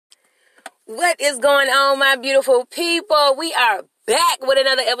What is going on, my beautiful people? We are back with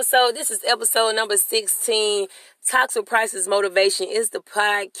another episode. This is episode number 16. Talks with Prices Motivation is the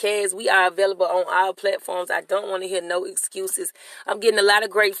podcast. We are available on all platforms. I don't want to hear no excuses. I'm getting a lot of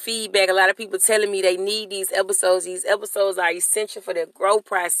great feedback. A lot of people telling me they need these episodes. These episodes are essential for their growth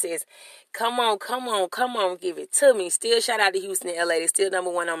process. Come on. Give it to me. Still shout out to Houston and LA. They're still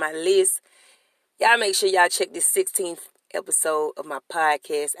number one on my list. Y'all make sure y'all check this 16th episode of my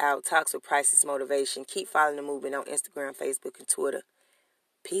podcast out, Talks with Prices Motivation. Keep following the movement on Instagram, Facebook, and Twitter.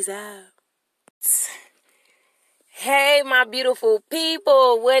 Peace out. Hey, my beautiful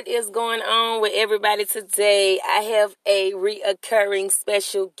people. What is going on with everybody today? I have a reoccurring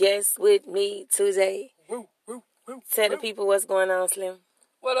special guest with me today. Tell the people what's going on, Slim.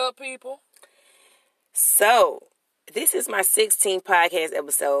 What up, people? So, this is my 16th podcast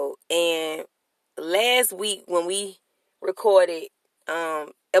episode, and last week when we recorded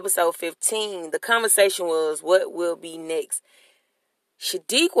episode 15, the conversation was what will be next.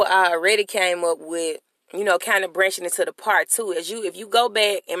 Shadiqua already came up with, kind of branching into the part 2. If you go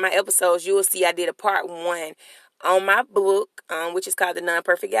back in my episodes, you will see I did a part 1 on my book, which is called The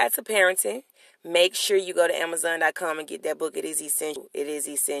Non-Perfect Guide to Parenting. Make sure you go to Amazon.com and get that book. It is essential. It is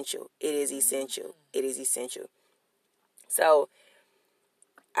essential. It is essential. It is essential. So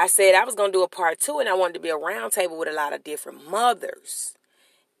I said I was going to do a part 2, and I wanted to be a round table with a lot of different mothers.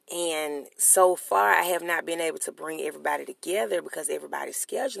 And so far, I have not been able to bring everybody together because everybody's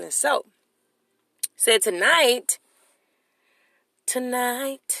scheduling. So, said tonight,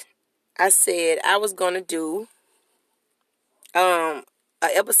 I said I was going to do an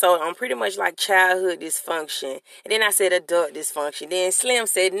episode on pretty much like childhood dysfunction. And then I said adult dysfunction. Then Slim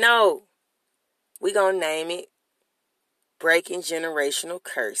said, no, we going to name it Breaking Generational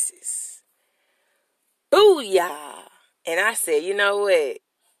Curses. Booyah! And I said, you know what?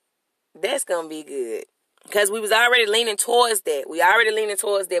 That's going to be good. Because we was already leaning towards that.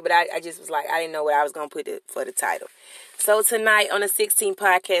 But I just was like, I didn't know what I was going to put for the title. So tonight on the 16th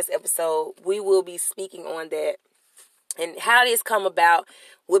podcast episode, we will be speaking on that. And how this come about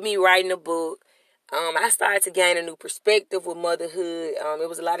with me writing a book. I started to gain a new perspective with motherhood. It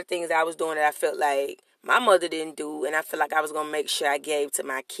was a lot of things I was doing that I felt like my mother didn't do, and I feel like I was going to make sure I gave to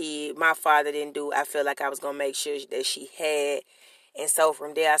my kid. My father didn't do. I feel like I was going to make sure that she had. And so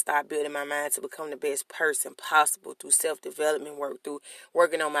from there, I started building my mind to become the best person possible through self-development work, through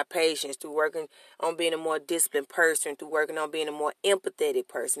working on my patience, through working on being a more disciplined person, through working on being a more empathetic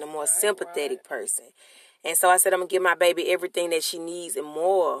person, a more sympathetic person. And so I said I'm going to give my baby everything that she needs and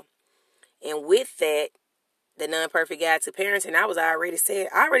more. And with that, the Non-Perfect Guide to Parenting, I already said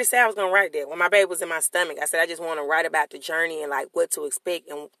I was going to write that. When my baby was in my stomach, I said I just want to write about the journey and like what to expect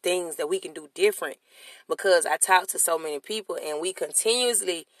and things that we can do different. Because I talk to so many people and we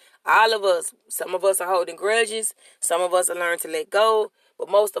continuously, all of us, some of us are holding grudges, some of us are learning to let go. But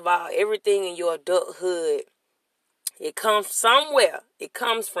most of all, everything in your adulthood, it comes somewhere.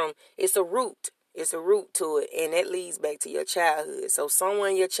 It's a root. It's a root to it, and that leads back to your childhood. So somewhere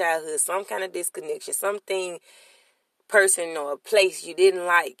in your childhood, some kind of disconnection, something, person or place you didn't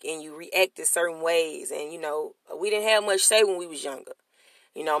like, and you reacted certain ways. And, we didn't have much say when we was younger.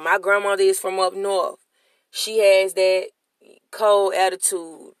 My grandmother is from up north. She has that cold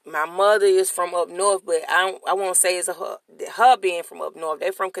attitude. My mother is from up north, but I won't say it's her being from up north.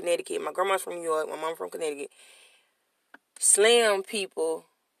 They're from Connecticut. My grandma's from New York. My mom from Connecticut. Slim people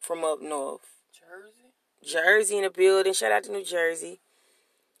from up north. Jersey in the building. Shout out to New Jersey.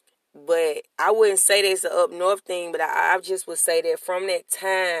 But I wouldn't say that's an up north thing, but I just would say that from that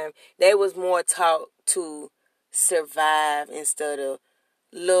time, they was more taught to survive instead of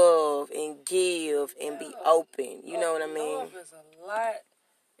love and give and be open. You know what I mean? Love is a lot.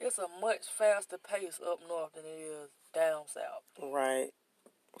 It's a much faster pace up north than it is down south. Right.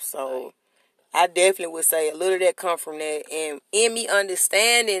 So I definitely would say a little of that come from that. And in me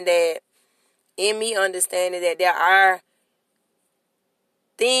understanding that there are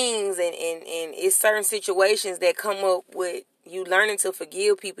things and it's certain situations that come up with you learning to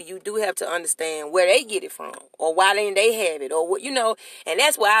forgive people, you do have to understand where they get it from or why didn't they have it or what, and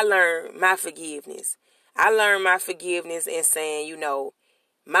that's where I learned my forgiveness. I learned my forgiveness in saying,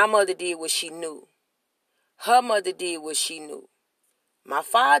 my mother did what she knew. Her mother did what she knew. My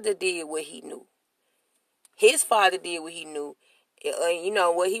father did what he knew. His father did what he knew.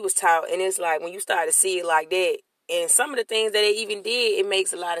 What he was taught. And it's like when you start to see it like that, and some of the things that they even did, it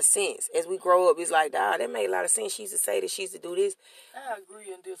makes a lot of sense. As we grow up, it's like, that made a lot of sense. She used to say that, she used to do this. I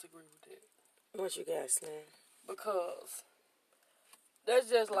agree and disagree with that. What you got, Slim? Because that's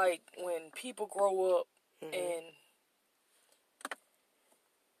just like when people grow up and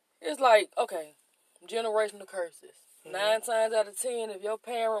it's like, okay, generational curses. 9 times out of 10, if your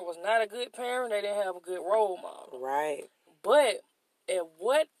parent was not a good parent, they didn't have a good role model. Right. But at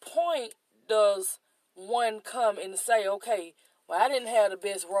what point does one come and say, okay, well, I didn't have the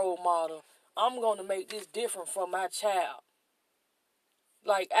best role model. I'm going to make this different for my child.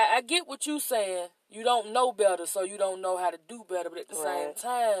 Like, I get what you're saying. You don't know better, so you don't know how to do better. But at the same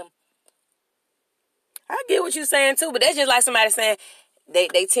time, I get what you're saying, too. But that's just like somebody saying, They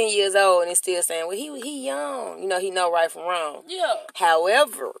 10 years old and they still saying, well, he young. You know, he know right from wrong. yeah.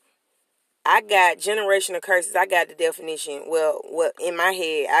 However, I got generational curses. I got the definition. Well, in my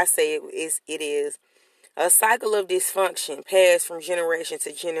head, I say it is a cycle of dysfunction passed from generation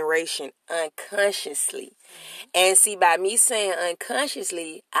to generation unconsciously. And see, by me saying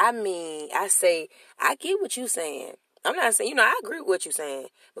unconsciously, I say, I get what you're saying. I'm not saying, I agree with what you're saying.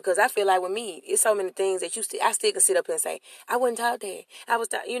 Because I feel like with me, it's so many things that I still can sit up and say, I wasn't taught that. I was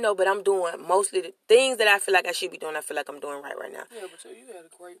taught, but I'm doing mostly the things that I feel like I should be doing. I feel like I'm doing right now. Yeah, but you had a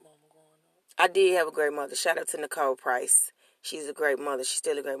great mama growing up. I did have a great mother. Shout out to Nicole Price. She's a great mother. She's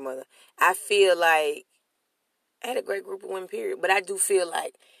still a great mother. I feel like I had a great group of women, period. But I do feel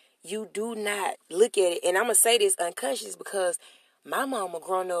like you do not look at it. And I'm going to say this unconscious because my mama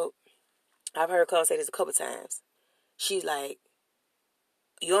growing up, I've heard Cole say this a couple times. She's like,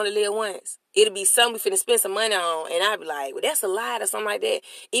 you only live once. It'll be something we finna spend some money on, and I'd be like, well, that's a lot or something like that.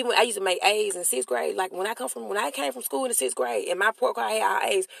 Even when I used to make A's in 6th grade, like when I came from school in the 6th grade, and my report card had all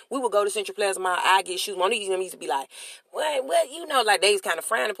A's, we would go to Central Plaza Mall, I get shoes. My niggas used to be like, what, like they was kind of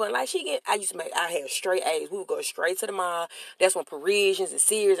frowned upon. Like I had straight A's. We would go straight to the mall. That's when Parisians and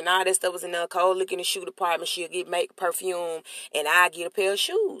Sears and all that stuff was in the cold looking the shoe department. She'll make perfume, and I get a pair of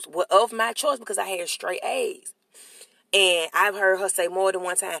shoes of my choice because I had straight A's. And I've heard her say more than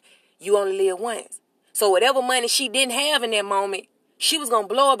one time, you only live once. So whatever money she didn't have in that moment, she was going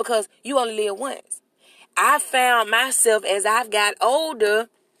to blow it because you only live once. I found myself as I've got older,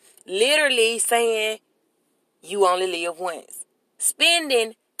 literally saying, you only live once.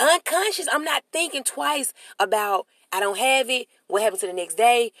 Spending unconscious. I'm not thinking twice about, I don't have it, what happened to the next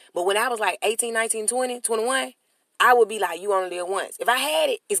day. But when I was like 18, 19, 20, 21, I would be like, you only live once. If I had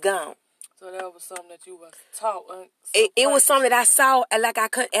it, it's gone. So that was something that you was taught. It was something that I saw, like I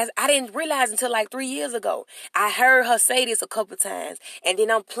didn't realize until like 3 years ago. I heard her say this a couple times, and then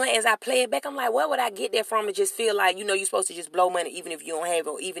as I play it back, I'm like, where would I get that from? To just feel like, you're supposed to just blow money even if you don't have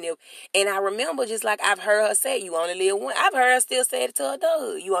it, or even if. And I remember just like I've heard her say, you only live once. I've heard her still say it to her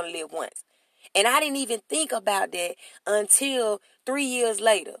dog, you only live once. And I didn't even think about that until 3 years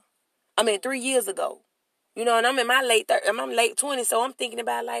later. 3 years ago. And I'm in my late 20s, so I'm thinking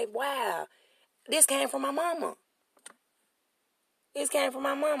about like, wow, this came from my mama. This came from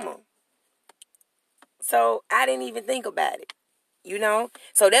my mama. So I didn't even think about it,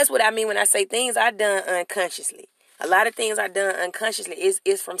 So that's what I mean when I say things are done unconsciously. A lot of things are done unconsciously.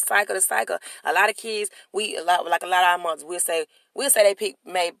 It's from cycle to cycle. A lot of kids, like a lot of our mothers, we'll say they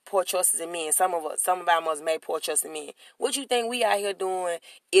made poor choices in men. Some of our mothers made poor choices in men. What you think we out here doing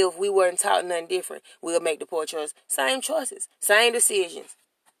if we weren't taught nothing different? We'll make the poor choice. Same choices, same decisions.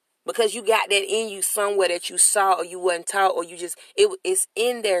 Because you got that in you somewhere that you saw or you wasn't taught or you just, it's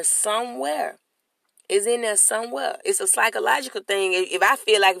in there somewhere. It's in there somewhere. It's a psychological thing. If I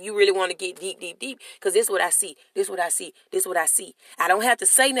feel like if you really want to get deep, because this is what I see. This is what I see. This is what I see. I don't have to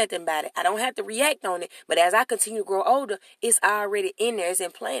say nothing about it. I don't have to react on it. But as I continue to grow older, it's already in there. It's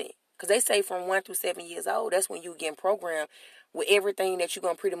implanted. Because they say from 1 through 7 years old, that's when you get programmed with everything that you're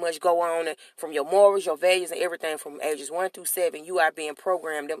going to pretty much go on from your morals, your values, and everything from ages 1 through 7. You are being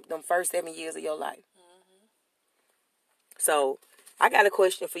programmed them first 7 years of your life. Mm-hmm. So I got a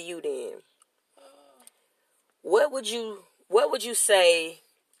question for you then. What would you say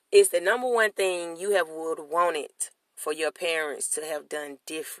is the number one thing you would wanted for your parents to have done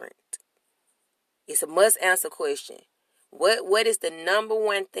different? It's a must answer question. What is the number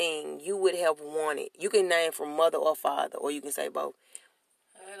one thing you would have wanted? You can name from mother or father, or you can say both.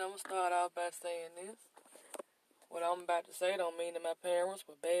 And I'm going to start off by saying this. What I'm about to say don't mean that my parents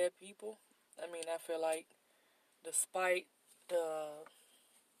were bad people. I feel like despite the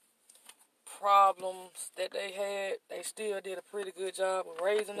problems that they had, they still did a pretty good job of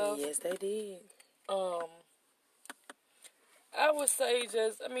raising us. Yes, they did. I would say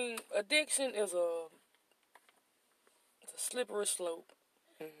addiction is a slippery slope.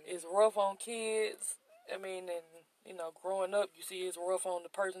 Mm-hmm. It's rough on kids. And growing up, you see it's rough on the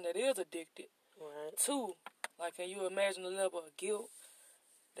person that is addicted. Right. Too. Like, can you imagine the level of guilt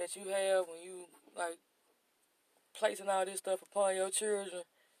that you have when you, placing all this stuff upon your children?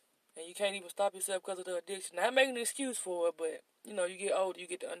 and you can't even stop yourself because of the addiction. Not making an excuse for it, but you know, you get older, you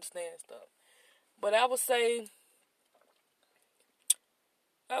get to understand stuff. But I would say,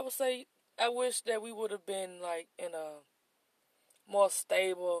 I wish that we would have been like in a more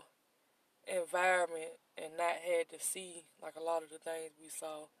stable environment and not had to see like a lot of the things we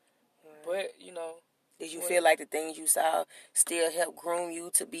saw. Right. But you know, did you feel like the things you saw still helped groom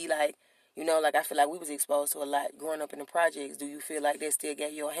you to be like, you know, like I feel like we was exposed to a lot growing up in the projects. Do you feel like that still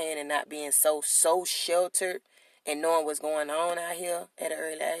gave you a hand in not being so sheltered and knowing what's going on out here at an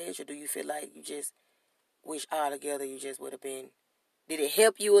early age? Or do you feel like you just wish altogether you just would have been? Did it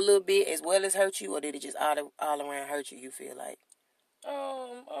help you a little bit as well as hurt you, or did it just all around hurt you, you feel like?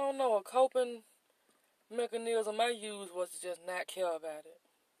 I don't know. A coping mechanism I used was to just not care about it.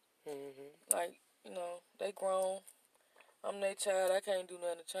 Mm-hmm. Like, you know, they grown. I'm their child. I can't do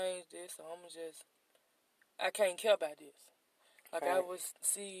nothing to change this, so I can't care about this. Like, right. I would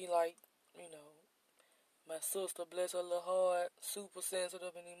see, like, you know, my sister, bless her little heart, super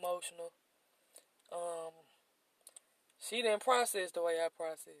sensitive and emotional. She didn't process the way I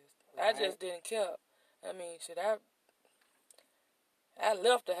processed. Right. I just didn't care. I mean, I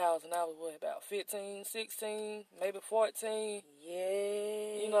left the house and I was, about 15, 16, maybe 14.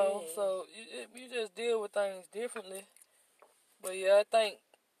 Yeah. You know, so you just deal with things differently. But yeah, I think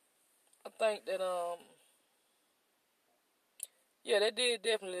that, that did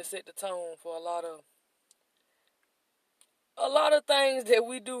definitely set the tone for a lot of things that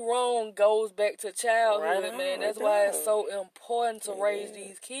we do wrong goes back to childhood, right, man. That's why it's so important to raise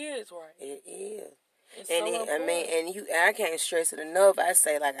these kids right. It is. It's and so important. I can't stress it enough. I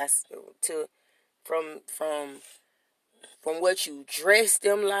say, like, from what you dress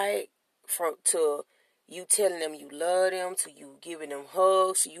them like, to you telling them you love them, to you giving them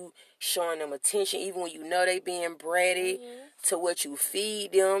hugs, to you showing them attention, even when you know they being bratty, to what you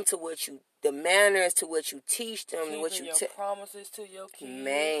feed them, to what you, the manners, to what you teach them, keeping what you your promises to your kids.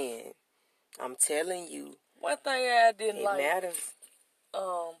 Man, I'm telling you. One thing I didn't like. It matters.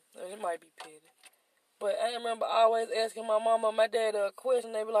 It might be petty, but I remember always asking my mama and my dad a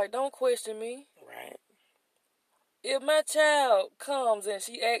question. They be like, "Don't question me." Right. If my child comes and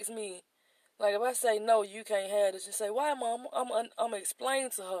she asks me, like, if I say no, you can't have this, she say, "Why, Mama?" I'm explaining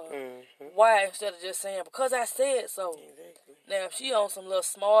to her why, instead of just saying because I said so. Exactly. Now, if she on some little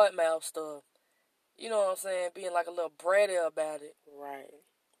smart mouth stuff, you know what I'm saying, being like a little bratty about it. Right.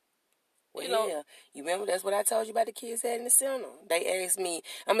 Well, you remember that's what I told you about the kids at in the center. They asked me,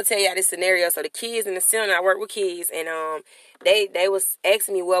 I'm gonna tell y'all this scenario. So the kids in the center, I work with kids, and they was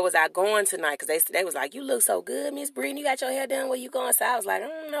asking me where was I going tonight, because they was like, "You look so good, Miss Brittany. You got your hair done. Where you going?" So I was like, "I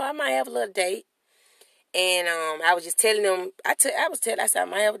don't know. I might have a little date." And I was just telling them, I said, I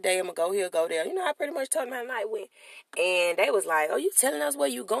might have a day. I'm gonna go here, go there. You know, I pretty much told them how the night went. And they was like, "Oh, you telling us where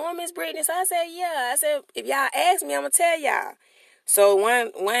you going, Miss Brittany?" So I said, "Yeah." I said, "If y'all ask me, I'm gonna tell y'all." So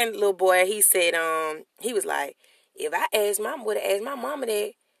one little boy, he said, he was like, "If I would have asked my mama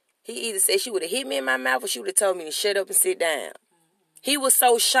that, he either said she would have hit me in my mouth or she would have told me to shut up and sit down." He was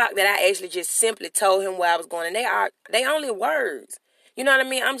so shocked that I actually just simply told him where I was going. And they only words. You know what I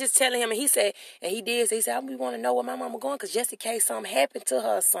mean? I'm just telling him. And he said, and he did. So he said, "I want to know where my mama going, because just in case something happened to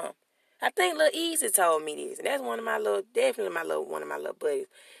her or something." I think Lil Easy told me this. And that's one of my little buddies.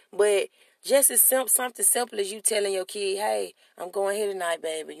 But just as something simple as you telling your kid, "Hey, I'm going here tonight,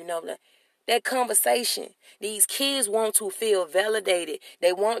 baby." You know, that conversation. These kids want to feel validated.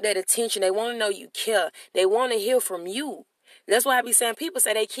 They want that attention. They want to know you care. They want to hear from you. That's why I be saying, people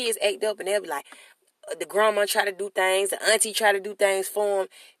say they kids act up and they'll be like, the grandma try to do things, the auntie try to do things for them.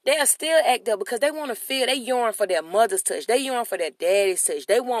 They'll still act up because they want to feel, they yearn for their mother's touch. They yearn for their daddy's touch.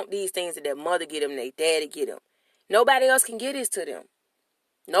 They want these things that their mother get them and their daddy get them. Nobody else can get this to them.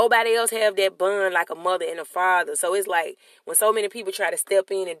 Nobody else have that bond like a mother and a father. So it's like when so many people try to step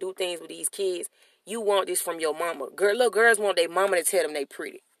in and do things with these kids, you want this from your mama. Little girls want their mama to tell them they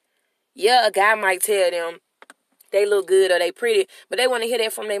pretty. Yeah, a guy might tell them they look good or they pretty, but they want to hear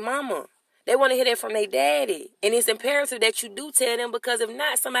that from their mama. They want to hear that from their daddy. And it's imperative that you do tell them, because if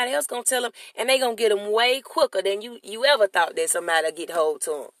not, somebody else going to tell them, and they going to get them way quicker than you ever thought that somebody would get hold to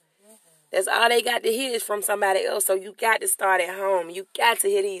them. That's all they got to hear is from somebody else. So you got to start at home. You got to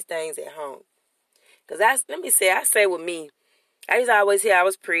hear these things at home. Because I say with me, I used to always hear I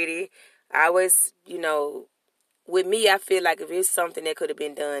was pretty. I always, with me, I feel like if it's something that could have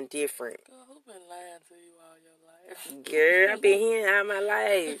been done different. Girl, who been lying to you all your life? Girl, I've been hearing all my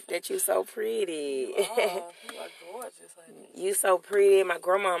life that you so pretty. You are gorgeous, honey. You so pretty. My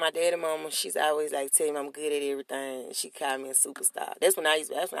grandma, my daddy mama, she's always like telling me I'm good at everything. She called me a superstar. That's when I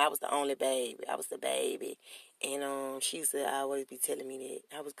was the only baby. I was the baby. And she used to always be telling me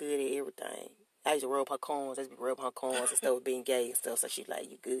that I was good at everything. I used to rub her corns. I used to be rubbing her corns and stuff, being gay and stuff. So she like,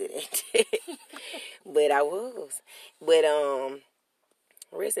 you good at it. But I was. But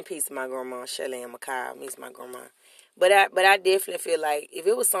rest in peace to my grandma, Shirley Ann McCall. I miss my grandma. But I definitely feel like if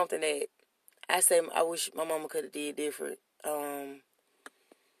it was something that I say I wish my mama could have did different. Wow.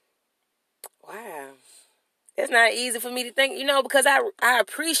 That's not easy for me to think, because I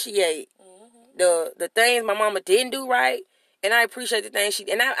appreciate the things my mama didn't do right, and I appreciate the things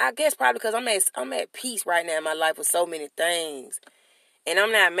and I guess probably because I'm at peace right now in my life with so many things, and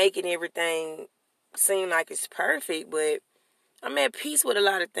I'm not making everything seem like it's perfect, but I'm at peace with a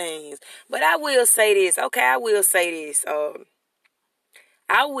lot of things. But I will say this, I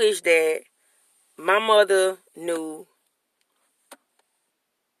wish that my mother knew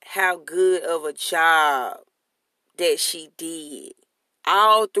how good of a job that she did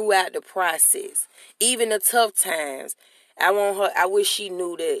all throughout the process, even the tough times. I wish she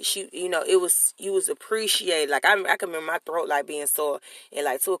knew that you was appreciated. Like I can remember my throat like being sore at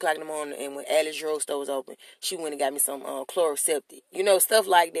like 2:00 in the morning, and when Alice drugstore was open, she went and got me some Chloraseptic, stuff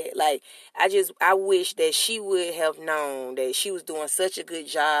like that. Like I wish that she would have known that she was doing such a good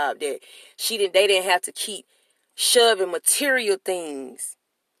job that they didn't have to keep shoving material things.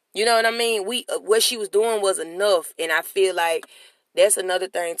 You know what I mean? What she was doing was enough, and I feel like that's another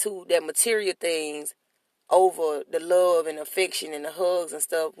thing too. That material things over the love and affection and the hugs and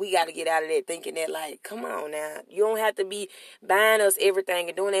stuff. We got to get out of that thinking that like, come on now, you don't have to be buying us everything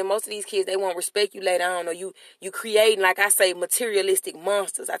and doing that. Most of these kids, they won't respect you later on, or you creating, like I say, materialistic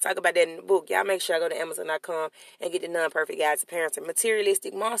monsters. I talk about that in the book. Y'all make sure I go to Amazon.com and get the Non-Perfect Guide to Parenting.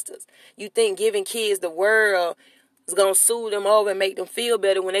 Materialistic monsters. You think giving kids the world is going to soothe them over and make them feel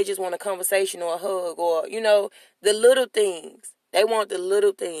better when they just want a conversation or a hug or, the little things. They want the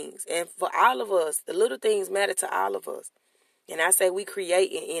little things. And for all of us, the little things matter to all of us. And I say we create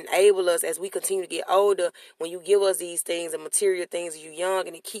and enable us as we continue to get older. When you give us these things and material things as you're young,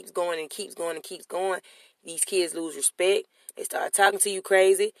 and it keeps going and keeps going and keeps going, these kids lose respect. They start talking to you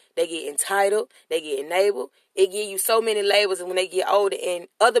crazy. They get entitled. They get enabled. It give you so many labels, and when they get older, and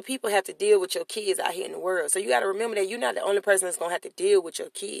other people have to deal with your kids out here in the world. So you got to remember that you're not the only person that's going to have to deal with your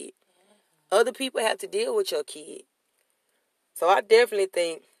kid. Other people have to deal with your kid. So I definitely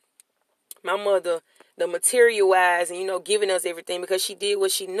think my mother, the material-wise and, giving us everything because she did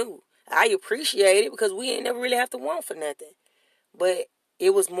what she knew. I appreciate it because we ain't never really have to want for nothing. But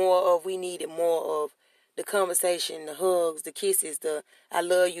it was we needed more of the conversation, the hugs, the kisses, the I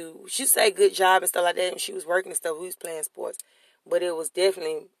love you. She say good job and stuff like that when she was working and stuff. We was playing sports. But it was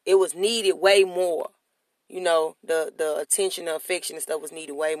needed way more. The attention, the affection and stuff was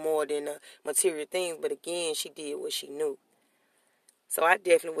needed way more than the material things. But again, she did what she knew. So I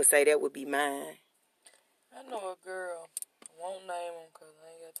definitely would say that would be mine. I know a girl, I won't name them because I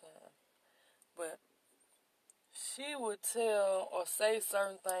ain't got time, but she would tell or say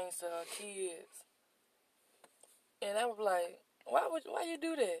certain things to her kids, and I would be like, why you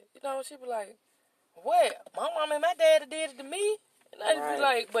do that? She'd be like, what? My mom and my daddy did it to me? And I'd be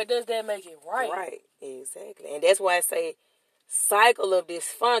like, but does that make it right? Right, exactly. And that's why I say cycle of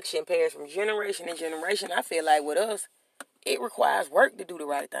dysfunction passes from generation to generation. I feel like with us, it requires work to do the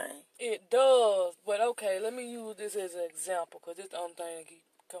right thing. It does, but okay, let me use this as an example because it's the only thing I can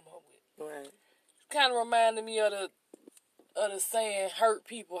come up with. Right. Kind of reminded me of the saying, hurt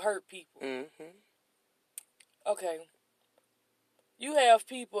people hurt people. Mm-hmm. Okay. You have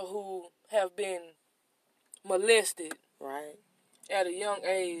people who have been molested. Right. At a young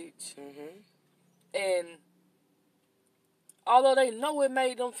age. Mm-hmm. And although they know it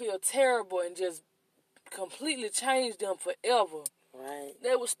made them feel terrible and just completely changed them forever, right,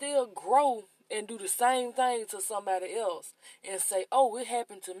 they will still grow and do the same thing to somebody else and say, oh, it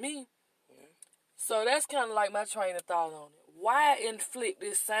happened to me. Yeah. So that's kind of like my train of thought on it. Why inflict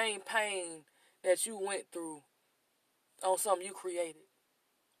this same pain that you went through on something you created?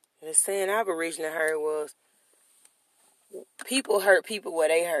 And the saying I've originally heard was, people hurt people where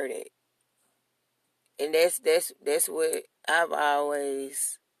they hurt it. And that's what I've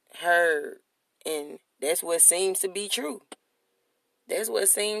always heard. And that's what seems to be true. That's what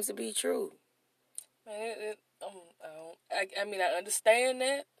seems to be true. Man, I understand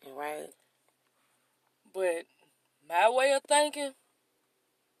that. Right. But my way of thinking,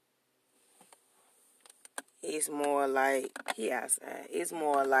 it's more like it's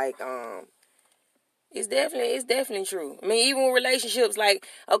more like it's definitely true. I mean, even with relationships, like,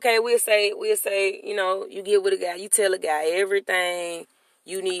 okay, we'll say, you get with a guy, you tell a guy everything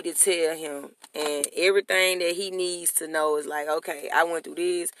you need to tell him, and everything that he needs to know is like, okay, I went through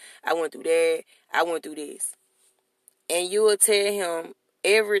this, I went through that, I went through this. and you will tell him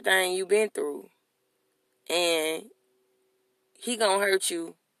everything you've been through, and he gonna hurt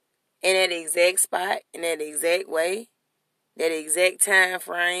you in that exact spot, in that exact way, that exact time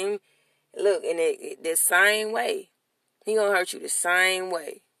frame. Look, in the same way. He gonna hurt you the same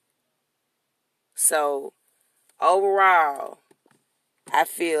way. So, overall, I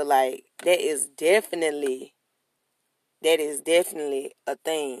feel like that is definitely a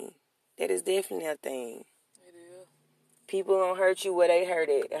thing. That is definitely a thing. It is. People gonna hurt you where they hurt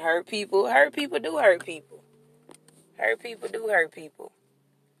at. Hurt people do hurt people. Hurt people do hurt people.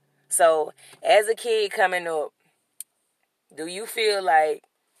 So, as a kid coming up, do you feel like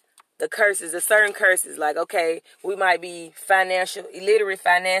the certain curses, like, okay, we might be illiterate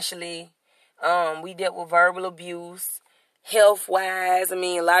financially, we dealt with verbal abuse, health-wise, I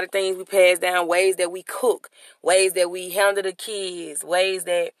mean, a lot of things we pass down, ways that we cook, ways that we handle the kids, ways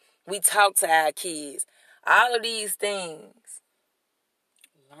that we talk to our kids, all of these things.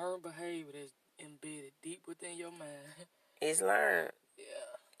 Learned behavior that's embedded deep within your mind. It's learned.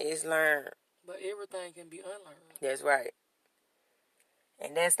 Yeah. It's learned. But everything can be unlearned. That's right.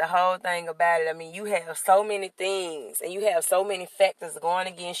 And that's the whole thing about it. I mean, you have so many things and you have so many factors going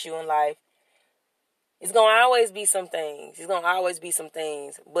against you in life. It's going to always be some things.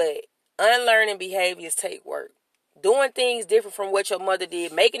 But unlearning behaviors take work. Doing things different from what your mother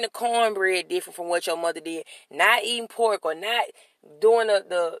did. Making the cornbread different from what your mother did. Not eating pork or not doing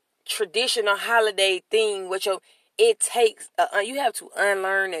the traditional holiday thing. It takes, you have to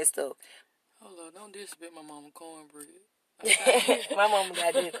unlearn that stuff. Hold on, don't disrespect my mama cornbread. My mama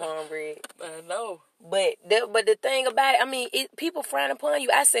got good cornbread. I know. But the thing about it, I mean, people frown upon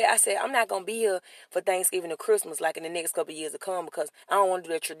you. I said, I'm not going to be here for Thanksgiving or Christmas like in the next couple of years to come because I don't want to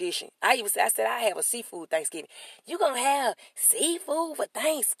do that tradition. I said I have a seafood Thanksgiving. You going to have seafood for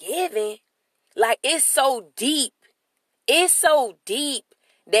Thanksgiving? Like, it's so deep. It's so deep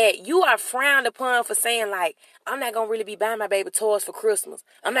that you are frowned upon for saying, like, I'm not going to really be buying my baby toys for Christmas.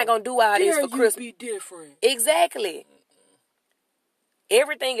 I'm not going to do all this for Christmas. Be different. Exactly.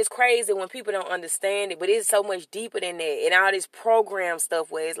 Everything is crazy when people don't understand it, but it's so much deeper than that. And all this program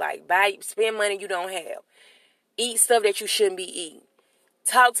stuff where it's like, spend money you don't have. Eat stuff that you shouldn't be eating.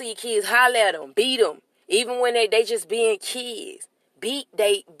 Talk to your kids, holler at them, beat them. Even when they just being kids. Beat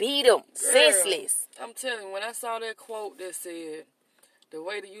them. Senseless. I'm telling you, when I saw that quote that said, the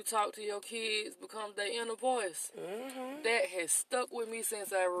way that you talk to your kids becomes their inner voice, that has stuck with me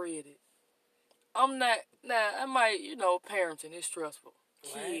since I read it. I'm not, I might, parenting is stressful.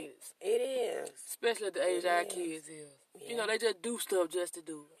 Right. Kids. It is. Especially at the age our kids is. Yeah. They just do stuff just to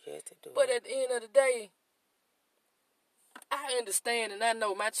do it. Just to do But it. at the end of the day, I understand and I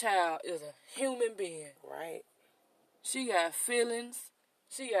know my child is a human being. Right. She got feelings.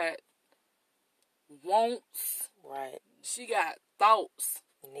 She got wants. Right. She got thoughts.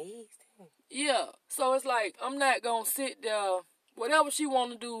 Needs. Yeah. So it's like, I'm not going to sit there. Whatever she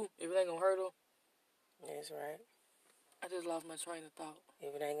want to do, if it ain't going to hurt her. That's right. I just lost my train of thought.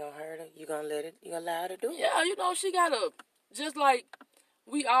 If it ain't gonna hurt her, you gonna allow her to do it. Yeah, she gotta, just like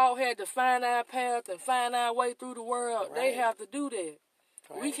we all had to find our path and find our way through the world, Right. They have to do that.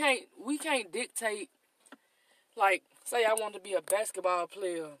 Right. We can't dictate, like, say I want to be a basketball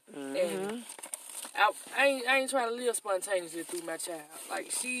player, and I ain't trying to live spontaneously through my child. Like,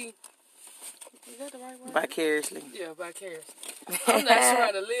 is that the right word? Vicariously. Yeah, vicariously. I'm not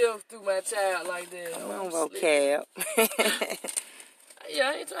trying to live through my child like that. Come on, vocab.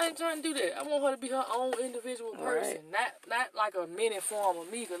 Yeah, I ain't trying to do that. I want her to be her own individual person. Right. Not like a mini form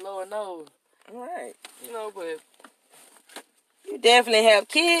of me, because Lord knows. Right. But you definitely have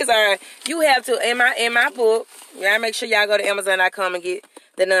kids. You have to, in my book, I make sure y'all go to Amazon.com and get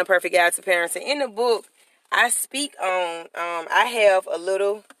the Non-Perfect Guide to Parenting. In the book, I speak on, I have a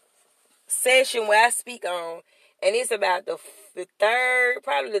little session where I speak on, and it's about the third,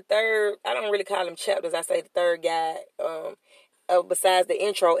 I don't really call them chapters, I say the third guide, besides the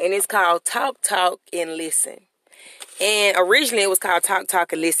intro, and it's called Talk, and Listen. And originally it was called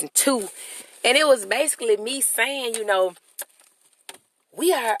Talk, and Listen 2. And it was basically me saying, I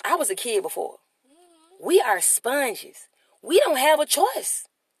was a kid before. We are sponges. We don't have a choice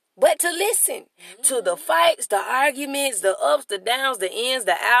but to listen to the fights, the arguments, the ups, the downs, the ins,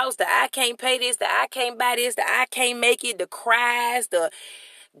 the outs, the I can't pay this, the I can't buy this, the I can't make it, the cries, the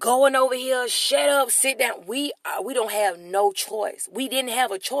going over here, shut up, sit down. We don't have no choice. We didn't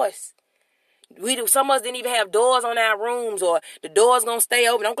have a choice. Some of us didn't even have doors on our rooms, or the door's gonna stay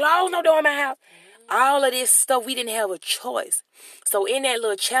open. Don't close no door in my house. All of this stuff, we didn't have a choice. So in that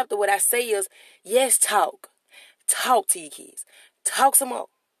little chapter, what I say is, yes, talk to your kids. Talk some more.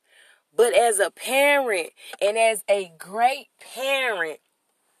 But as a parent and as a great parent,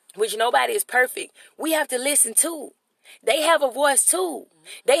 which nobody is perfect, we have to listen too. They have a voice too.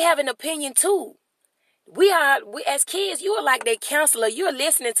 They have an opinion too. We as kids, you are like their counselor. You're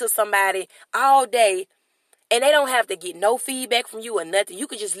listening to somebody all day, and they don't have to get no feedback from you or nothing. You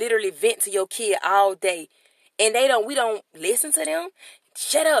can just literally vent to your kid all day, and we don't listen to them.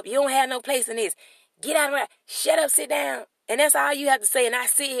 Shut up. You don't have no place in this. Get out of my. Shut up. Sit down. And that's all you have to say. And I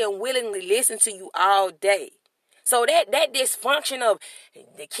sit here and willingly listen to you all day. So that dysfunction of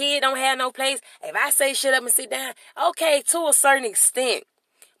the kid don't have no place. If I say shut up and sit down, okay, to a certain extent.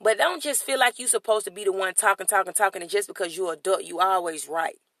 But don't just feel like you're supposed to be the one talking, and just because you're adult, you always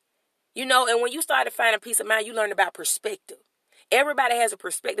right. You know, and when you start to find a peace of mind, you learn about perspective. Everybody has a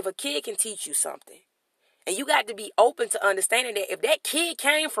perspective. A kid can teach you something. And you got to be open to understanding that if that kid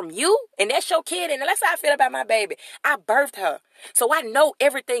came from you, and that's your kid, and that's how I feel about my baby. I birthed her. So I know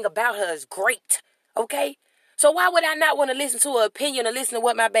everything about her is great. Okay? So why would I not want to listen to her opinion or listen to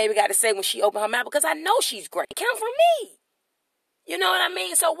what my baby got to say when she opened her mouth? Because I know she's great. It came from me. You know what I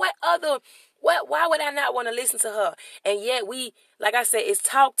mean? So why would I not want to listen to her? And yet we, like I said, it's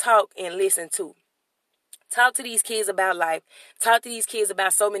talk, and listen to. Talk to these kids about life. Talk to these kids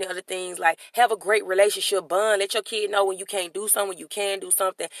about so many other things. Like, have a great relationship bond. Let your kid know when you can't do something, when you can do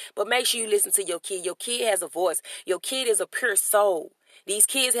something. But make sure you listen to your kid. Your kid has a voice. Your kid is a pure soul. These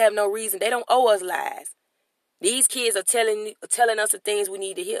kids have no reason. They don't owe us lies. These kids are telling us the things we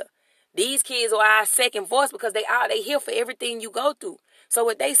need to hear. These kids are our second voice because they here for everything you go through. So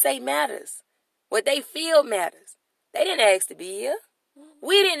what they say matters. What they feel matters. They didn't ask to be here.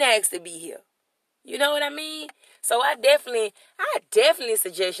 We didn't ask to be here. You know what I mean? So I definitely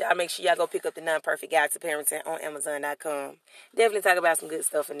suggest y'all make sure y'all go pick up the Non-Perfect Guide to Parenting on Amazon.com. Definitely talk about some good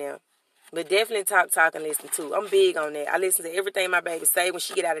stuff in there. But definitely talk and listen too. I'm big on that. I listen to everything my baby say when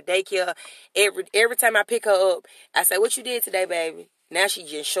she get out of daycare. Every time I pick her up, I say, "What you did today, baby?" Now she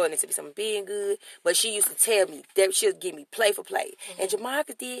just showing it to be something big and good. But she used to tell me that she'll give me play for play. Mm-hmm. And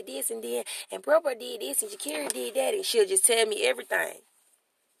Jamarcus did this and then, and Bro did this, and Jakira did that, and she'll just tell me everything.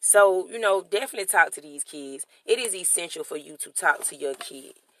 So, definitely talk to these kids. It is essential for you to talk to your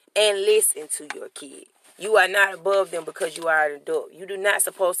kid and listen to your kid. You are not above them because you are an adult. You do not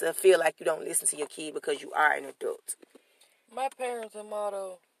supposed to feel like you don't listen to your kid because you are an adult. My parenting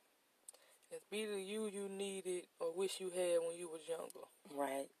motto is be the you needed or wish you had when you was younger.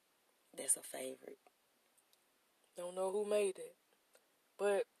 Right. That's a favorite. Don't know who made it,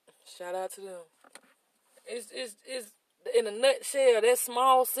 but shout out to them. It's in a nutshell, that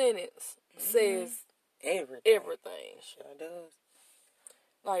small sentence says everything. Sure does.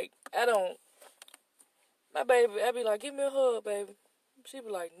 Like, my baby, I be like, give me a hug, baby. She be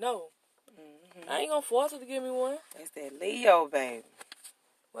like, no. Mm-hmm. I ain't gonna force her to give me one. That's that Leo, baby.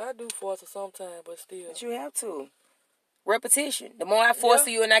 Well, I do force her sometimes, but still. But you have to. Repetition. The more I force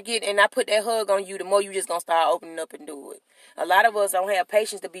you and I put that hug on you, the more you just gonna start opening up and do it. A lot of us don't have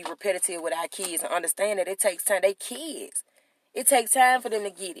patience to be repetitive with our kids and understand that it takes time. They kids. It takes time for them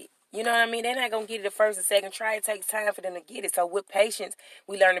to get it. You know what I mean? They're not gonna get it the first and second try. It takes time for them to get it. So with patience,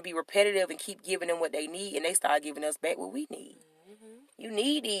 we learn to be repetitive and keep giving them what they need, and they start giving us back what we need. Mm-hmm. You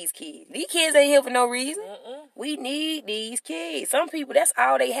need these kids. These kids ain't here for no reason. Mm-mm. We need these kids. Some people, that's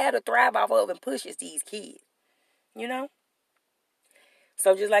all they have to thrive off of and push is these kids. You know?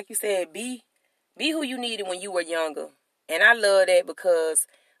 So just like you said, be who you needed when you were younger. And I love that because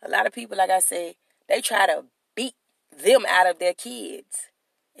a lot of people, like I said, they try to beat them out of their kids.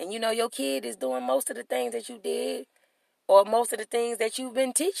 And your kid is doing most of the things that you did, or most of the things that you've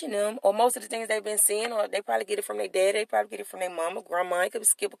been teaching them, or most of the things they've been seeing, or they probably get it from their dad, they probably get it from their mama, grandma. It could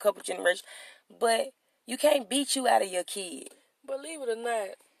skip a couple generations. But you can't beat you out of your kid. Believe it or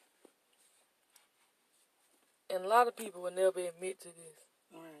not, and a lot of people will never admit to this.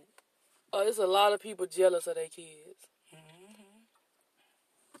 Right. There's a lot of people jealous of their kids. Mm-hmm.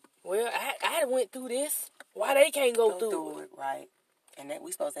 Well, I went through this. Why they can't go through it? Right. And that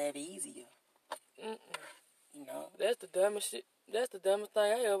we supposed to have it easier. That's the dumbest shit. That's the dumbest thing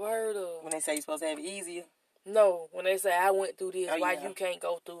I ever heard of. When they say you're supposed to have it easier? No, when they say I went through this, why you can't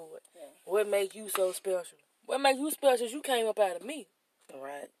go through it? Yeah. What makes you so special? What makes you special is you came up out of me.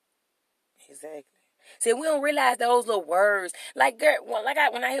 Right. Exactly. See, we don't realize those little words. Like, girl,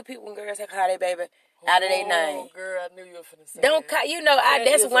 when I hear people, when girls say, call their baby out of their name. Oh, girl, I knew you were finna say don't call,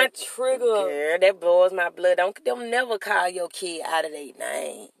 that's one trigger. Girl, that blows my blood. Don't never call your kid out of their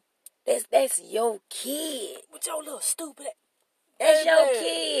name. That's your kid. With your little stupid. That's your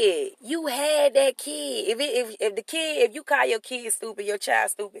kid. You had that kid. If you call your kid stupid, your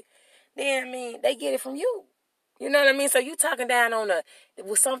child stupid, then they get it from you. You know what I mean? So you talking down on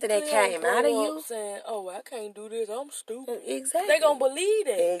with something that came out of you. Saying, oh, I can't do this. I'm stupid. Exactly. They gonna believe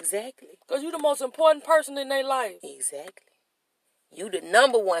that. Exactly. Because you the most important person in their life. Exactly. You the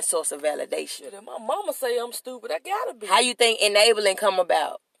number one source of validation. Shit, if my mama say I'm stupid, I gotta be. How you think enabling come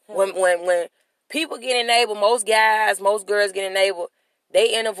about? When people get enabled, most guys, most girls get enabled,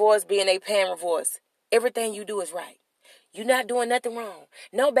 they inner voice being a parent voice. Everything you do is right. You're not doing nothing wrong.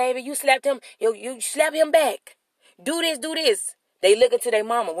 No, baby, you slapped him. You slap him back. Do this, do this. They look into their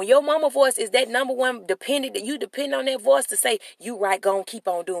mama. When your mama voice is that number one dependent, that you depend on that voice to say, you right, go on, keep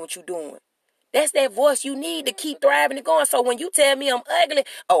on doing what you doing. That's that voice you need to keep thriving and going. So when you tell me I'm ugly,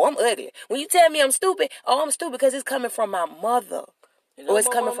 oh, I'm ugly. When you tell me I'm stupid, oh, I'm stupid because it's coming from my mother. You know, or it's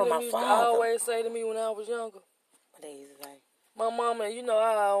coming from my father. I always say to me when I was younger. What they used to say? My mama, you know,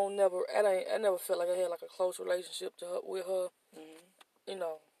 I never felt like I had like a close relationship with her. Mm-hmm. You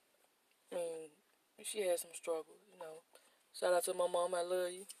know, I mean, she had some struggles, you know. Shout out to my mom, I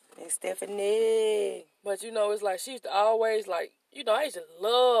love you. And Stephanie. But, you know, it's like she used to always, like, you know, I used to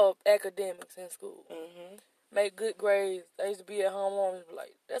love academics in school. Mm-hmm. Make good grades. I used to be at home and be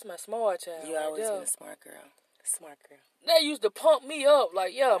like, that's my smart child. You always been a smart girl. Smart girl. They used to pump me up.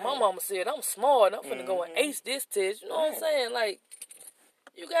 Like, yeah, my mama said, I'm smart. I'm finna go and ace this test. You know what I'm saying? Like,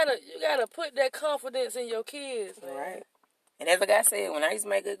 you gotta put that confidence in your kids, man. Right. And as like I said, when I used to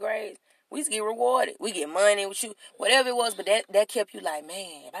make good grades, we used to get rewarded. We get money, whatever it was, but that kept you like,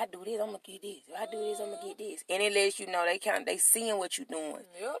 man, if I do this, I'm gonna get this. If I do this, I'm gonna get this. And it lets you know they seeing what you doing.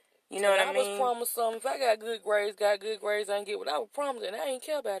 Yep. You know what I mean? I was promised something. If I got good grades, I ain't get what I was promised, and I ain't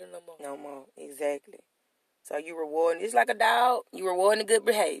care about it no more. No more. Exactly. So you rewarding, it's like a dog, you rewarding the good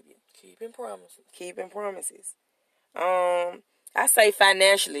behavior. Keeping promises. Keeping promises. I say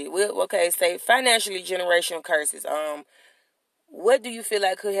financially. Say financially generational curses. What do you feel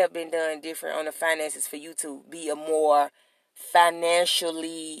like could have been done different on the finances for you to be a more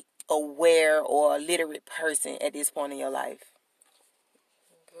financially aware or literate person at this point in your life?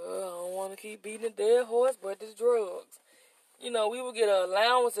 Girl, I don't want to keep beating a dead horse, but it's drugs. You know, we would get an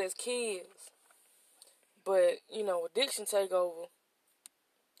allowance as kids. But, you know, addiction take over.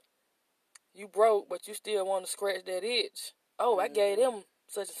 You broke, but you still want to scratch that itch. Oh, I gave them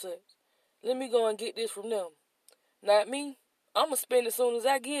such and such. Let me go and get this from them. Not me. I'm going to spend it as soon as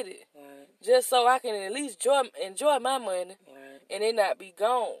I get it. Right. Just so I can at least enjoy my money. Right. And it not be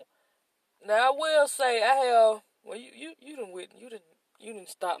gone. Now, I will say, I have... Well, you done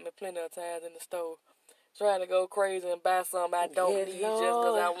stopped me plenty of times in the store. Trying to go crazy and buy something I don't need just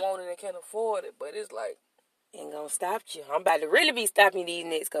because I want it and can't afford it. But it's like... Ain't gonna stop you. I'm about to really be stopping these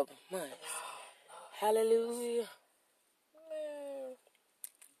next couple months. Hallelujah. Man.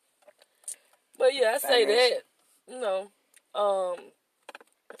 But yeah, I say that, you know,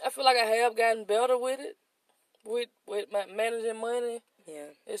 I feel like I have gotten better with it, with my managing money. Yeah.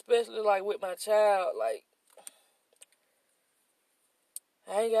 Especially like with my child. Like,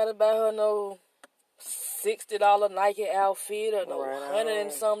 I ain't gotta buy her no $60 Nike outfit or no $100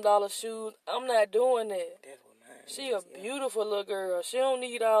 and some shoes. I'm not doing that. That's what mine She a beautiful little girl. She don't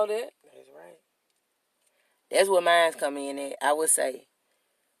need all that. That's right. That's what mine's come in at, I would say.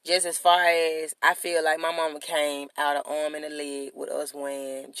 Just as far as I feel like my mama came out of arm and a leg with us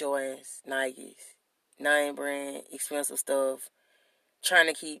wearing Jordans, Nikes, name brand, expensive stuff, trying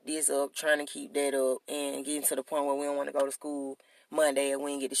to keep this up, trying to keep that up, and getting to the point where we don't want to go to school Monday and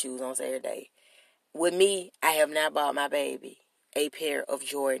we ain't get the shoes on Saturday. With me, I have not bought my baby a pair of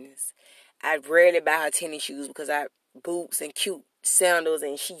Jordans. I rarely buy her tennis shoes because I boots and cute sandals,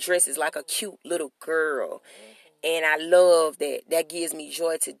 and she dresses like a cute little girl. And I love that. That gives me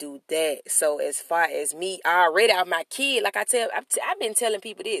joy to do that. So as far as me, I already have my kid. Like I've been telling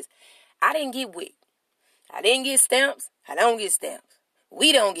people this. I didn't get WIC. I didn't get stamps. I don't get stamps.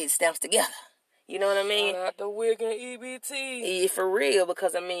 We don't get stamps together. You know what I mean? Shout out to WIC and EBT. Yeah, for real.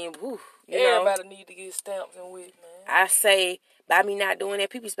 Because, I mean, everybody need to get stamps and WIC, man. I say, by me not doing that,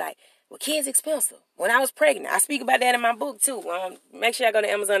 people's like, well, kids expensive. When I was pregnant, I speak about that in my book, too. Make sure I go to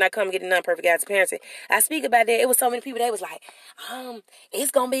Amazon.com and get the Non-Perfect Guide to Parenting. I speak about that. It was so many people that was like,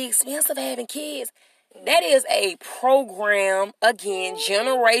 it's going to be expensive having kids. That is a program, again,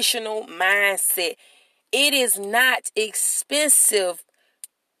 generational mindset. It is not expensive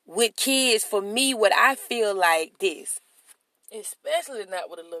with kids for me, what I feel like this. Especially not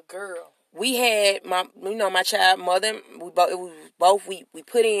with a little girl. We had my child mother. We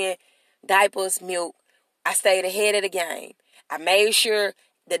put in diapers, milk. I stayed ahead of the game. I made sure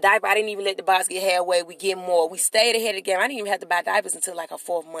the diaper. I didn't even let the box get halfway. We get more. We stayed ahead of the game. I didn't even have to buy diapers until like her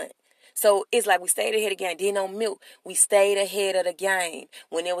 4th month. So it's like we stayed ahead of the game. Then on milk, we stayed ahead of the game.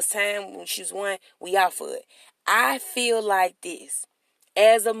 When it was time, when she was one, we out for it. I feel like this.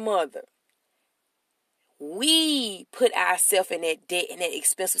 As a mother, we put ourselves in that debt and that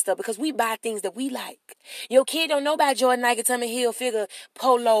expensive stuff because we buy things that we like. Your kid don't know about Jordan, Nike, Tommy Hilfiger,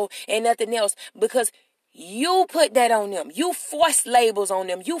 Polo, and nothing else because you put that on them. You force labels on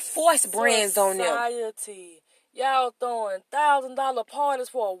them. You force brands on them. Society. Y'all throwing $1,000 parties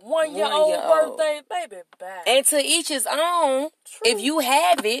for a one-year-old birthday. Baby, bye. And to each his own, True. if you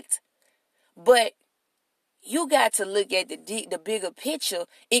have it, but you got to look at the bigger picture.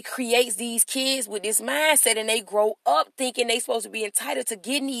 It creates these kids with this mindset, and they grow up thinking they supposed to be entitled to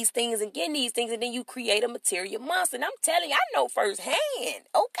getting these things, and then you create a material monster. And I'm telling you, I know firsthand.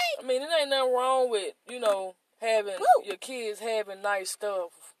 Okay. I mean, it ain't nothing wrong with, having your kids having nice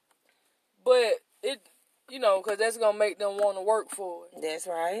stuff. But it, because that's going to make them want to work for it. That's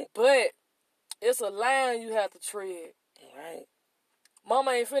right. But it's a line you have to tread. Right. I'm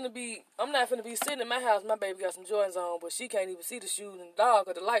not finna be sitting in my house. My baby got some Jordans on, but she can't even see the shoes in the dog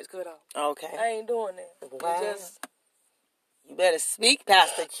because the lights cut off. Okay. I ain't doing that. Wow. You better speak,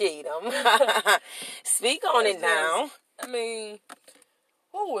 Pastor Cheatham. Speak on it now.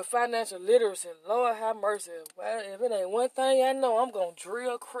 With financial literacy, Lord have mercy. Well, if it ain't one thing I know, I'm going to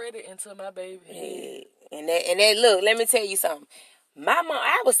drill credit into my baby head. And that, look, let me tell you something. My mom,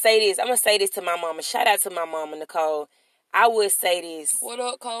 I would say this. I'm going to say this to my mama. Shout out to my mama, Nicole. I would say this. What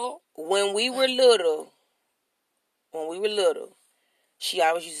up, Cole? When we were little, she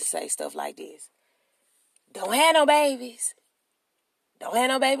always used to say stuff like this. Don't have no babies. Don't have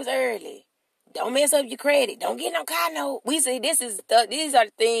no babies early. Don't mess up your credit. Don't get no car note. We say these are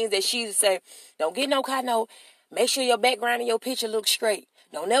the things that she used to say. Don't get no car note. Make sure your background and your picture look straight.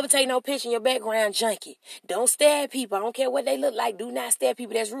 Don't never take no picture in your background junky. Don't stare at people. I don't care what they look like. Do not stare at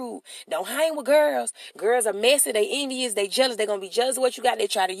people. That's rude. Don't hang with girls. Girls are messy. They envious. They jealous. They're going to be jealous of what you got. They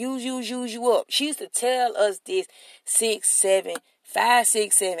try to use you up. She used to tell us this 5,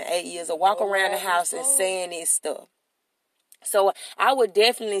 6, 7, 8 years of walk around the house and saying this stuff. So I would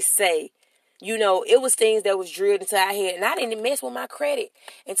definitely say, it was things that was drilled into our head. And I didn't mess with my credit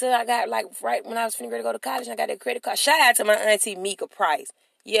until I got, right when I was finna to go to college, and I got that credit card. Shout out to my auntie, Mika Price.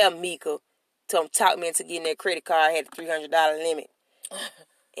 Yeah, Mika. Talked me into getting that credit card. I had a $300 limit.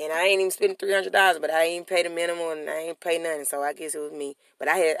 And I ain't even spending $300, but I ain't paid the minimum, and I ain't paid nothing, so I guess it was me. But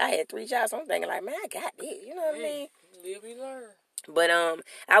I had 3 jobs, so I'm thinking, man, I got this. You know what I mean? Live and learn. But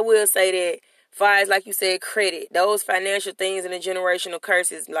I will say that, far as, like you said, credit, those financial things and the generational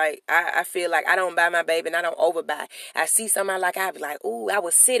curses, I feel like I don't buy my baby and I don't overbuy. I see something I like, I'll be like, ooh, I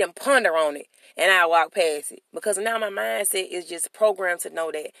would sit and ponder on it and I walk past it. Because now my mindset is just programmed to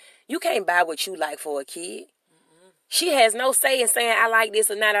know that you can't buy what you like for a kid. She has no say in saying I like this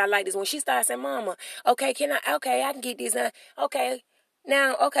or not I like this. When she starts saying, Mama, I can get this now.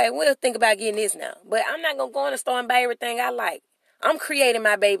 Okay, we'll think about getting this now. But I'm not going to go in the store and buy everything I like. I'm creating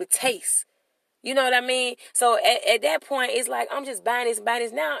my baby taste. You know what I mean? So at that point, it's like I'm just buying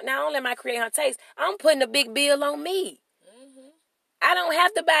this. Now, not only am I creating her taste, I'm putting a big bill on me. Mm-hmm. I don't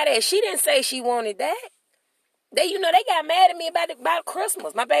have to buy that. She didn't say she wanted that. They got mad at me about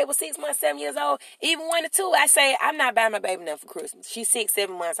Christmas. My baby was 6 months, 7 years old. Even 1 to 2, I say, I'm not buying my baby nothing for Christmas. She's 6,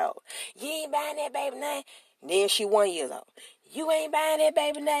 7 months old. You ain't buying that baby nothing. Then she 1 year old. You ain't buying that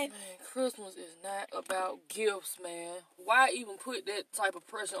baby nothing. Man, Christmas is not about gifts, man. Why even put that type of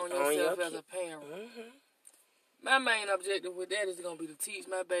pressure on yourself as a parent? Mm-hmm. My main objective with that is going to be to teach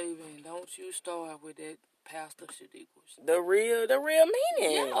my baby, and don't you start with that Pastor Shadiqua. The real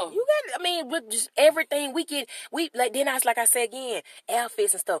meaning. Yeah. You got, with just everything we get, then I was like I said again,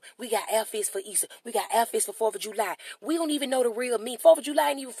 outfits and stuff. We got outfits for Easter. We got outfits for 4th of July. We don't even know the real meaning. 4th of July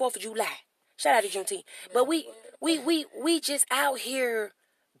ain't even 4th of July. Shout out to Juneteenth. But we just out here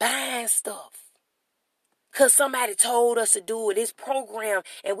buying stuff. Because somebody told us to do it. It's programmed.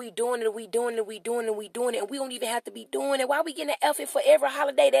 And we doing it. And we don't even have to be doing it. Why we getting an outfit for every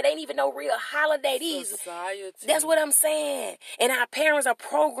holiday that ain't even no real holiday? That's what I'm saying. And our parents are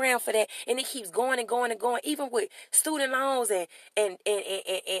programmed for that. And it keeps going and going and going. Even with student loans and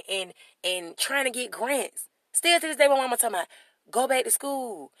trying to get grants. Still to this day, my mama talking about, go back to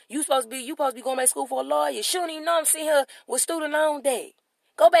school. You supposed to be going back to school for a lawyer. She don't even know I'm seeing her with student loan day.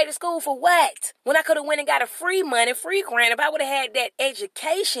 Go back to school for what? When I could have went and got a free grant. If I would have had that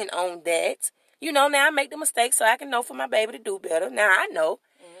education on that. Now I make the mistake so I can know for my baby to do better. Now I know.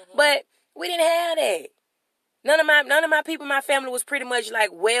 Mm-hmm. But we didn't have that. None of my people in my family was pretty much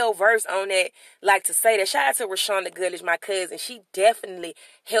well versed on that. To say that. Shout out to Rashonda Goodrich, my cousin. She definitely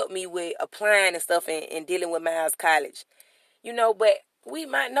helped me with applying and stuff and dealing with Miles College. But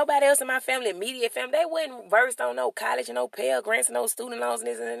Nobody else in my family, immediate family, they wasn't versed on no college and no Pell Grants and no student loans and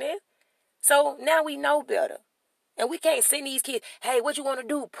this and that. So now we know better. And we can't send these kids, hey, what you want to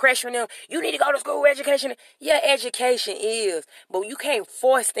do? Pressuring them. You need to go to school, education. Yeah, education is. But you can't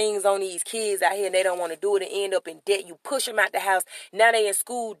force things on these kids out here and they don't want to do it and end up in debt. You push them out the house. Now they in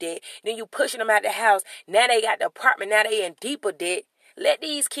school debt. Then you pushing them out the house. Now they got the apartment. Now they in deeper debt. Let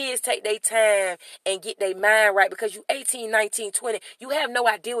these kids take their time and get their mind right because you 18, 19, 20. You have no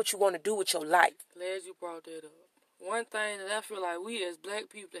idea what you want to do with your life. Glad you brought that up. One thing that I feel like we as black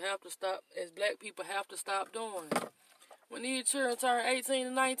people have to stop doing. When these children turn 18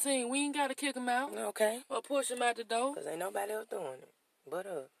 and 19, we ain't got to kick them out. Okay. Or push them out the door. Because ain't nobody else doing it but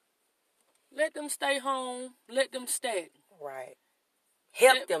us. Let them stay home. Let them stack. Right.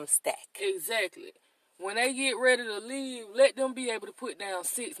 Help them stack. Exactly. When they get ready to leave, let them be able to put down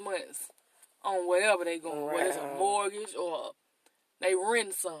 6 months on wherever they going. Right. Whether it's a mortgage or they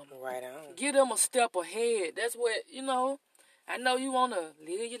rent something. Right on. Give them a step ahead. That's what, I know you want to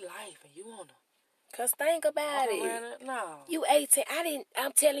live your life and you want to. Because think about it. No. You 18.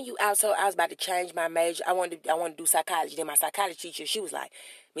 I'm telling you, I was about to change my major. I wanted to do psychology. Then my psychology teacher, she was like,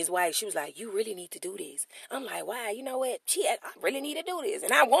 Ms. White, she was like, you really need to do this. I'm like, why? You know what? I really need to do this.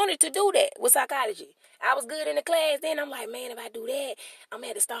 And I wanted to do that with psychology. I was good in the class. Then I'm like, man, if I do that, I'm going to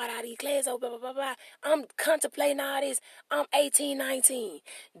have to start out these classes, blah, blah, blah, blah. I'm contemplating all this. I'm 18, 19.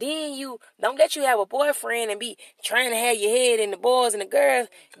 Then you, don't let you have a boyfriend and be trying to have your head in the boys and the girls.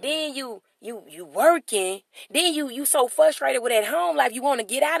 Then you working. Then you so frustrated with that home life, you want to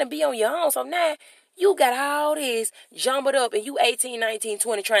get out and be on your own. So now you got all this jumbled up and you 18, 19,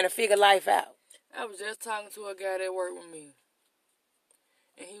 20 trying to figure life out. I was just talking to a guy that worked with me.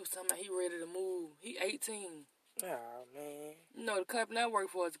 And he was talking about he ready to move. He 18. Oh, man. The company I work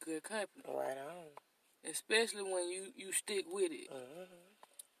for is a good company. Right on. Especially when you stick with it.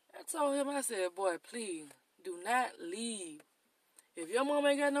 Mm-hmm. I told him, I said, boy, please, do not leave. If your mom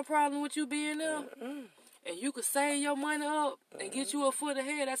ain't got no problem with you being there, and you could save your money up and get you a foot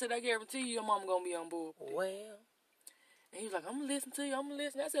ahead, I said, I guarantee you your mama going to be on board. Well. And he was like, I'm going to listen to you. I'm going to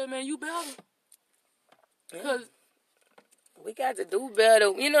listen. I said, man, you better. Because we got to do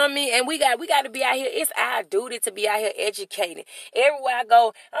better. You know what I mean? And we got to be out here. It's our duty to be out here educating. Everywhere I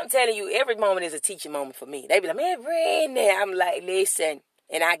go, I'm telling you, every moment is a teaching moment for me. They be like, man, Brandon. I'm like, listen.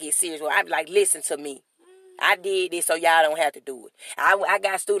 And I get serious. I'm like, listen to me. I did this so y'all don't have to do it. I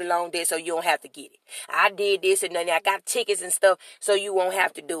got student loan debt so you don't have to get it. I did this and then I got tickets and stuff so you won't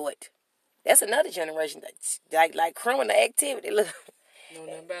have to do it. That's another generation like criminal activity. Look. No,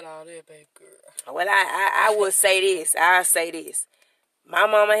 nothing about all that, baby girl. Well, I will say this. I'll say this. My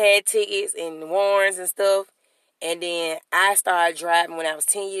mama had tickets and warrants and stuff. And then I started driving when I was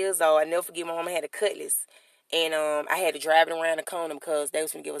 10 years old. I never forget my mama had a Cutlass. And I had to drive it around the corner because they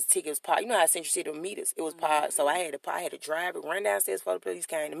was going to give us a ticket. It was parked. You know how Central City meters? It was parked. So I had to drive it, run downstairs before the police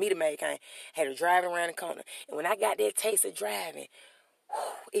came. The meter maid came. Had to drive it around the corner. And when I got that taste of driving,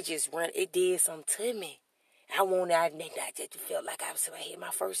 it did something to me. I just felt like I hit my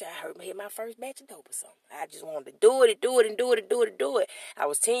first batch of dope or something. I just wanted to do it. I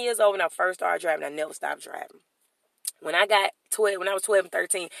was 10 years old when I first started driving. I never stopped driving. When I was 12 and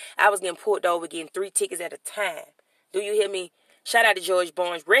 13, I was getting pulled over, getting 3 tickets at a time. Do you hear me? Shout out to George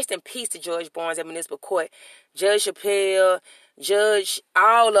Barnes. Rest in peace to George Barnes at Municipal Court. Judge Chappelle,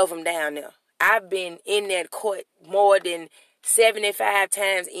 all of them down there. I've been in that court more than 75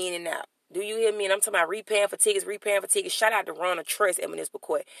 times in and out. Do you hear me? And I'm talking about repaying for tickets. Shout out to Ronald Trust at Municipal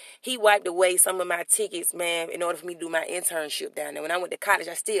Court. He wiped away some of my tickets, man, in order for me to do my internship down there. When I went to college,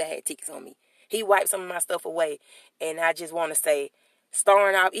 I still had tickets on me. He wiped some of my stuff away. And I just want to say,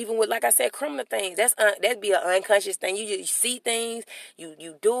 starting off, even with, like I said, criminal things, that'd be an unconscious thing. You just see things,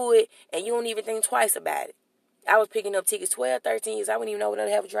 you do it, and you don't even think twice about it. I was picking up tickets 12, 13 years. I wouldn't even know whether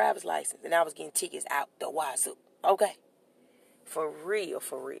to have a driver's license. And I was getting tickets out the wazoo. Okay? For real.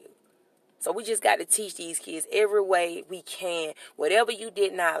 So we just got to teach these kids every way we can. Whatever you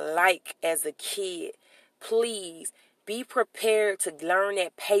did not like as a kid, please be prepared to learn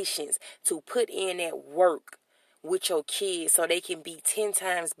that patience, to put in that work with your kids so they can be 10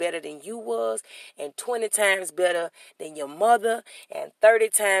 times better than you was, and 20 times better than your mother, and 30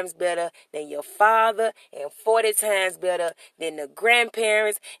 times better than your father, and 40 times better than the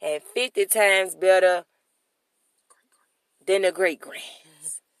grandparents, and 50 times better than the great-grands.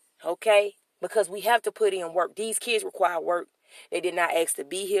 Okay? Because we have to put in work. These kids require work. They did not ask to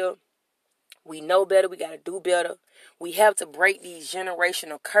be here. We know better. We got to do better. We have to break these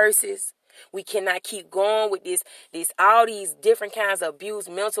generational curses. We cannot keep going with this all these different kinds of abuse,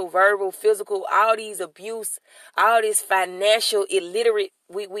 mental, verbal, physical, all these abuse, all this financial illiterate.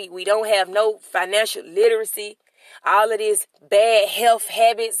 We don't have no financial literacy. All of this bad health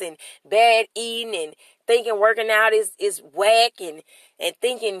habits and bad eating and thinking working out is whack and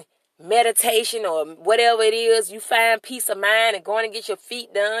thinking meditation or whatever it is, you find peace of mind and going to get your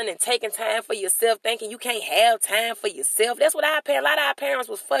feet done and taking time for yourself, thinking you can't have time for yourself. That's what a lot of our parents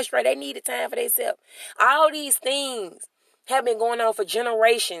was frustrated. They needed time for themselves. All these things have been going on for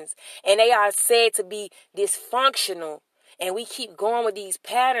generations, and they are said to be dysfunctional. And we keep going with these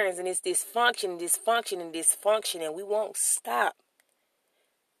patterns, and it's dysfunction, and we won't stop.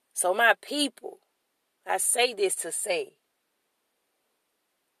 So my people, I say this to say,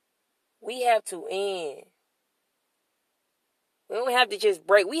 we have to end. We don't have to just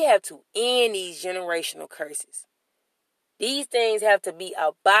break. We have to end these generational curses. These things have to be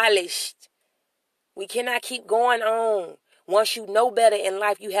abolished. We cannot keep going on. Once you know better in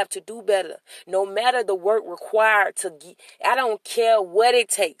life, you have to do better. No matter the work required to get, I don't care what it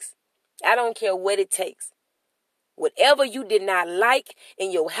takes. I don't care what it takes. Whatever you did not like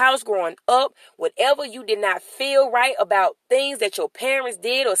in your house growing up, whatever you did not feel right about things that your parents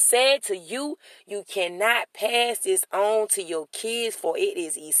did or said to you, you cannot pass this on to your kids, for it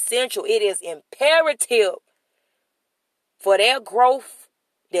is essential. It is imperative for their growth,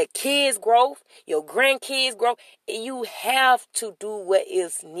 their kids' growth, your grandkids' growth. You have to do what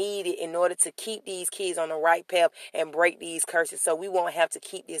is needed in order to keep these kids on the right path and break these curses, so we won't have to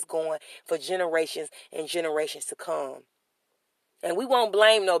keep this going for generations and generations to come. And we won't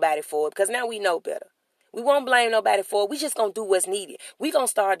blame nobody for it, because now we know better. We won't blame nobody for it. We just going to do what's needed. We going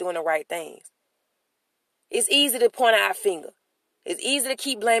to start doing the right things. It's easy to point our finger. It's easy to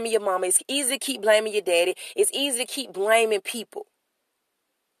keep blaming your mama. It's easy to keep blaming your daddy. It's easy to keep blaming people.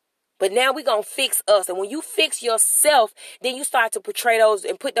 But now we're going to fix us. And when you fix yourself, then you start to portray those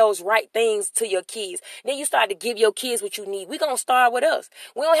and put those right things to your kids. Then you start to give your kids what you need. We're going to start with us.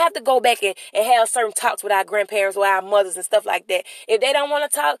 We don't have to go back and have certain talks with our grandparents or our mothers and stuff like that. If they don't want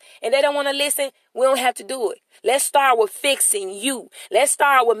to talk and they don't want to listen, we don't have to do it. Let's start with fixing you. Let's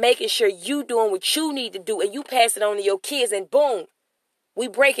start with making sure you doing what you need to do, and you pass it on to your kids, and boom, we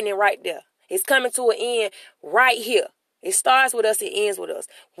breaking it right there. It's coming to an end right here. It starts with us, it ends with us.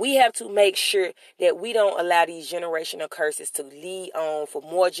 We have to make sure that we don't allow these generational curses to lead on for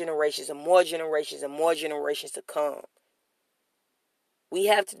more generations and more generations and more generations to come. We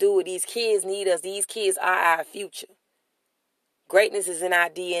have to do it. These kids need us. These kids are our future. Greatness is in our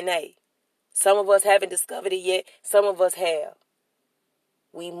DNA. Some of us haven't discovered it yet. Some of us have.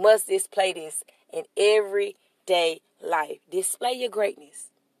 We must display this in everyday life. Display your greatness.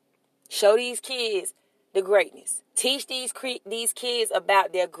 Show these kids the greatness. Teach these kids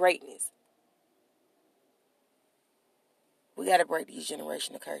about their greatness. We got to break these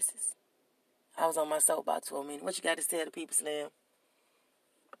generational curses. I was on my soapbox for a minute. What you got to say to the people, Slim?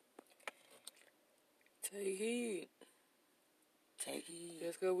 Take heed. Take heed.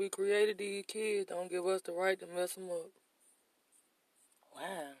 Just because we created these kids don't give us the right to mess them up.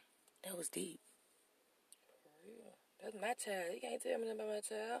 Wow, that was deep. For real. That's my child. You can't tell me nothing about my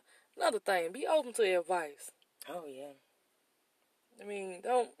child. Another thing, be open to advice. Oh, yeah. I mean,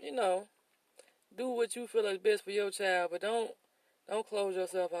 don't do what you feel is best for your child, but don't close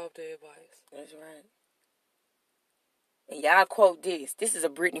yourself off to advice. That's right. And y'all quote this. This is a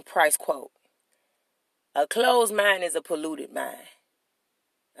Brittany Price quote. A closed mind is a polluted mind.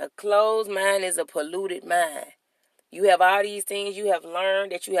 A closed mind is a polluted mind. You have all these things you have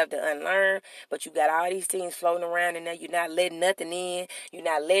learned that you have to unlearn, but you got all these things floating around in there. You're not letting nothing in. You're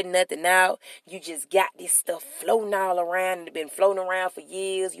not letting nothing out. You just got this stuff floating all around, and it's been floating around for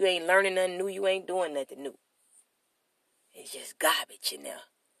years. You ain't learning nothing new. You ain't doing nothing new. It's just garbage in there.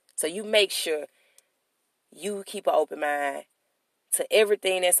 So you make sure you keep an open mind to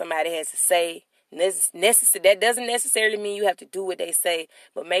everything that somebody has to say. That doesn't necessarily mean you have to do what they say,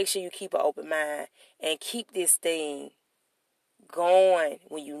 but make sure you keep an open mind and keep this thing going.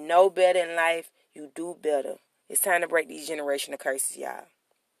 When you know better in life, you do better. It's time to break these generational curses, y'all.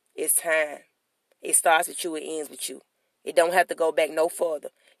 It's time. It starts with you, it ends with you. It don't have to go back no further.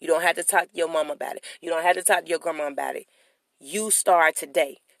 You don't have to talk to your mama about it. You don't have to talk to your grandma about it. You start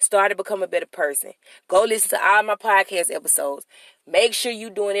today. Start to become a better person. Go listen to all my podcast episodes. Make sure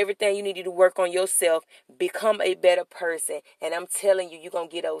you're doing everything you need to do to work on yourself. Become a better person. And I'm telling you, you're going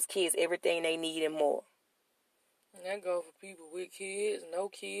to get those kids everything they need and more. And that goes for people with kids, no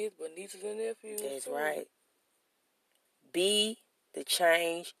kids, but nieces and nephews. That's right. Be the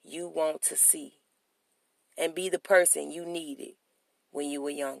change you want to see. And be the person you needed when you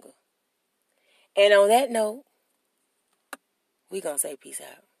were younger. And on that note, we gonna say peace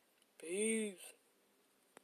out. Peace.